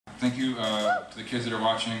Thank you to the kids that are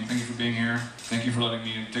watching. Thank you for being here. Thank you for letting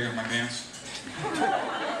me take off my pants.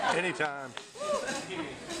 Anytime.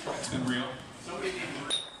 It's been real. Somebody named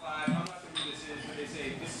Rick 5, I'm not sure who this is, but they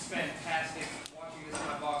say, this is fantastic, watching this in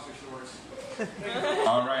my boxer shorts.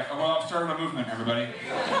 All right. Well, I've started a movement, everybody.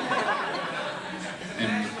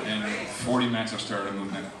 In 40 minutes, I've started a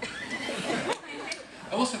movement.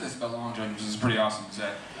 I will say this about long john, which is pretty awesome, is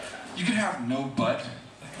that you can have no butt.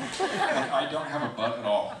 Like, I don't have a butt at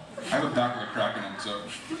all. I have a back with a crack in it, so.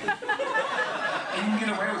 And you can get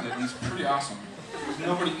away with it, and it's pretty awesome. There's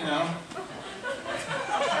nobody, you know.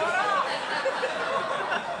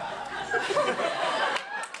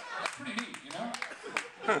 It's pretty neat, you know?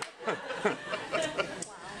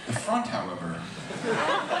 The front, however.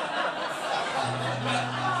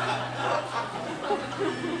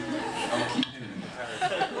 I'll keep hitting it.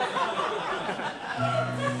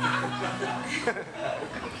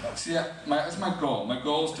 See, that's my goal. My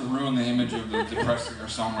goal is to ruin the image of the depressed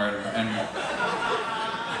singer-songwriter. And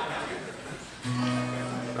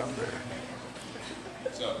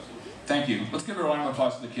so, thank you. Let's give a round of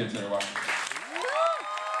applause to the kids that are watching.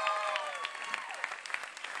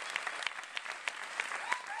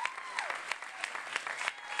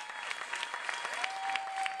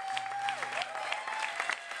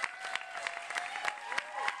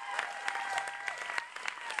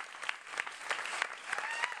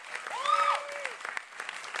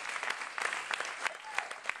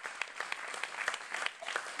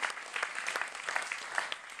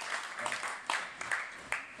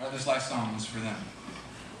 This last song was for them.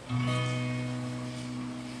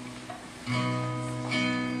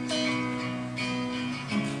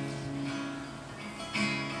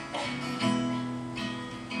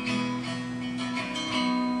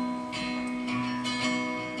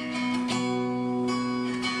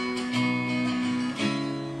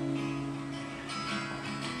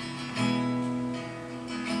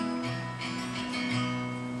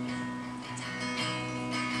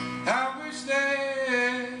 I wish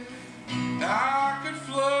that I could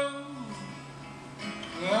float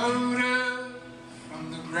up from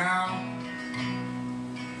the ground.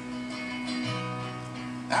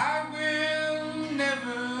 I will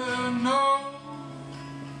never know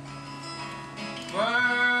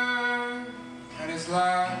what that is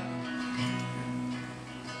like.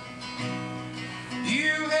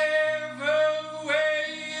 You have a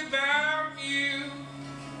way about you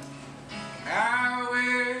I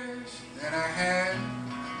wish that I had.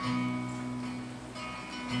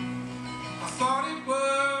 I thought it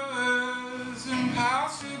was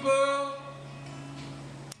impossible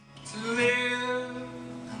to live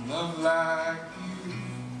and love like you.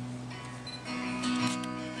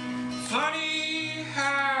 Funny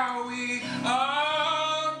how we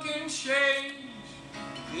all can change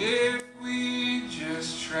if we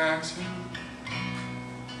just try to.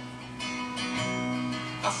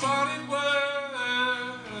 I thought it was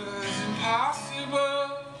impossible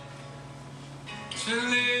to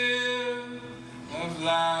live, love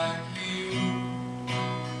like you.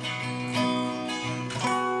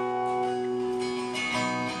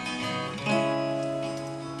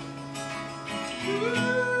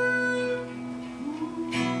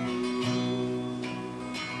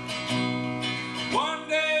 One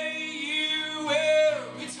day you will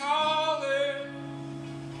be taller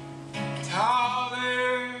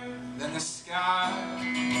than the sky.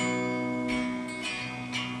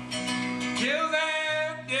 Till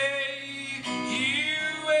that day you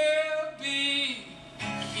will be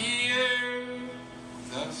here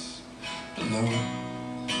with us below.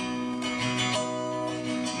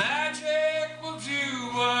 Magic will do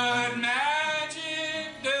what magic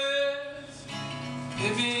does,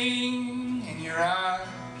 living in your eyes.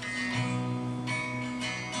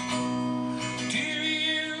 Do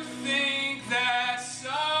you think that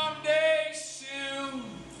someday soon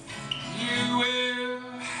you will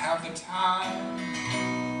have the time?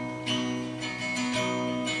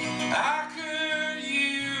 I could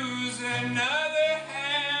use another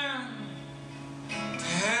hand to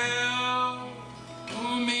help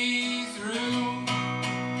me through.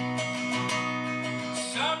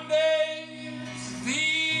 Some days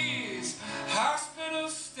these hospital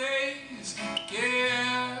stays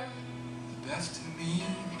get the best of me.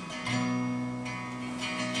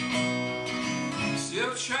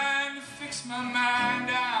 Still trying to fix my mind,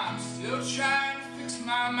 I'm still trying to fix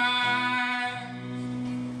my mind.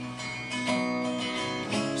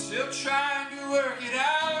 Still trying to work it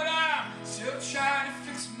out, I'm still trying to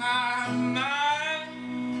fix my mind.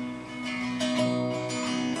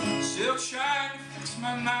 Still trying to fix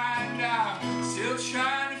my mind, I'm still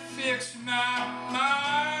trying to fix my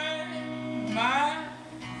mind.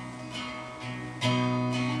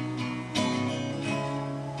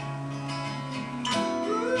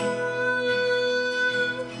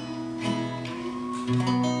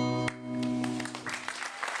 Bye.